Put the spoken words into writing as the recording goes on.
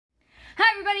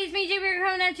everybody, it's me, JB,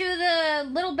 coming at you with a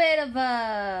little bit of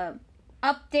a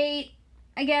update,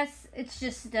 I guess. It's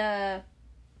just, I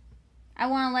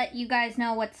want to let you guys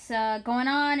know what's going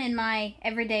on in my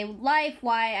everyday life,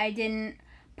 why I didn't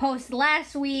post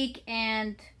last week,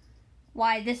 and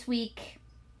why this week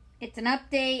it's an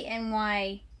update, and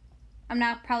why I'm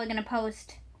not probably going to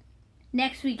post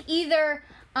next week either.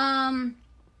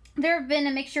 There have been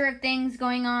a mixture of things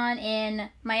going on in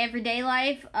my everyday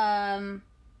life.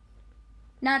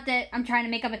 Not that I'm trying to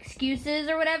make up excuses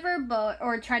or whatever,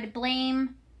 or try to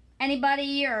blame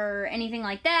anybody or anything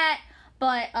like that.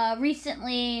 But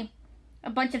recently, a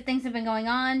bunch of things have been going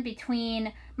on.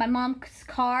 Between my mom's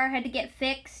car had to get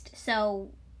fixed,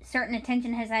 so certain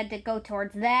attention has had to go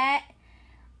towards that.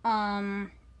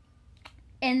 And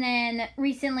then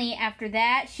recently after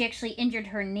that, she actually injured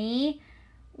her knee,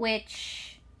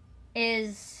 which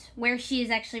is where she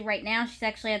is actually right now. She's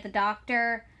actually at the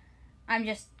doctor. I'm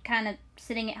just kind of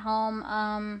sitting at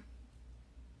home.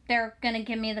 They're going to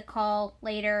give me the call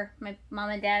later. My mom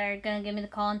and dad are going to give me the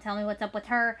call and tell me what's up with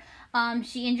her.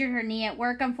 She injured her knee at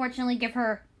work, unfortunately. Give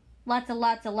her lots of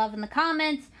love in the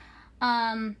comments.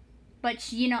 But,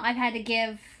 I've had to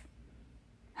give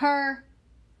her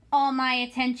all my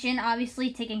attention,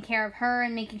 obviously taking care of her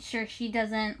and making sure she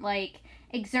doesn't,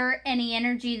 exert any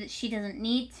energy that she doesn't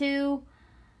need to.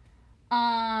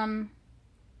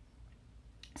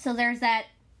 So there's that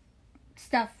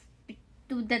stuff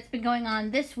that's been going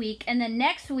on this week. And then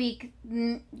next week,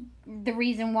 the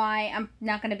reason why I'm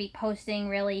not going to be posting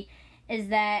really is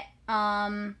that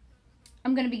I'm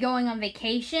going to be going on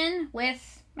vacation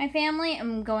with my family.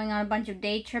 I'm going on a bunch of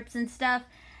day trips and stuff.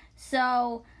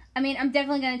 So, I'm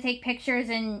definitely going to take pictures,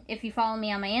 and if you follow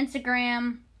me on my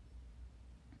Instagram,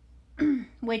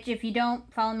 which if you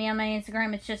don't follow me on my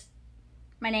Instagram, it's just,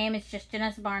 my name is just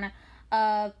Janessa Barna.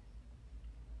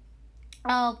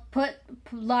 I'll put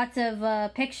lots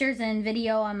of pictures and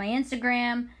video on my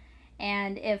Instagram,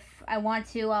 and if I want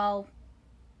to, I'll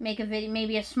make a video,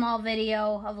 maybe a small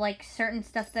video of certain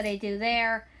stuff that I do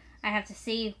there. I have to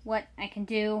see what I can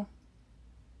do,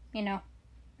 I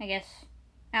guess,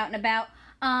 out and about.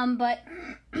 But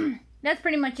that's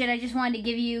pretty much it. I just wanted to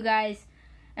give you guys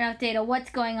an update of what's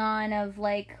going on, of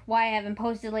why I haven't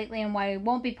posted lately and why I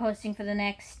won't be posting for the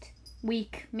next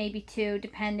week, maybe two,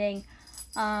 depending.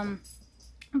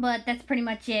 But that's pretty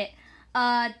much it.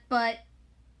 But,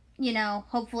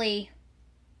 hopefully,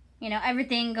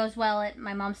 everything goes well at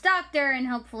my mom's doctor, and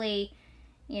hopefully,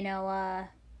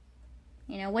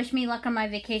 wish me luck on my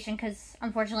vacation, because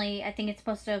unfortunately I think it's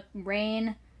supposed to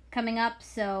rain coming up,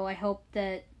 so I hope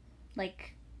that,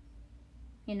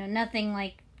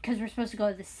 nothing because we're supposed to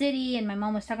go to the city, and my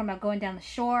mom was talking about going down the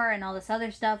shore and all this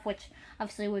other stuff, which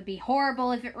obviously would be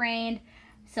horrible if it rained,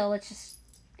 so let's just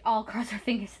all cross our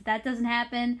fingers that doesn't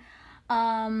happen.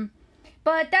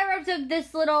 But that wraps up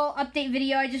this little update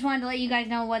video. I just wanted to let you guys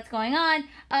know what's going on,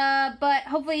 but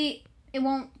hopefully it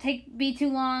won't be too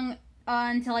long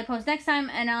until I post next time,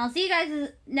 and I'll see you guys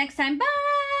next time. Bye!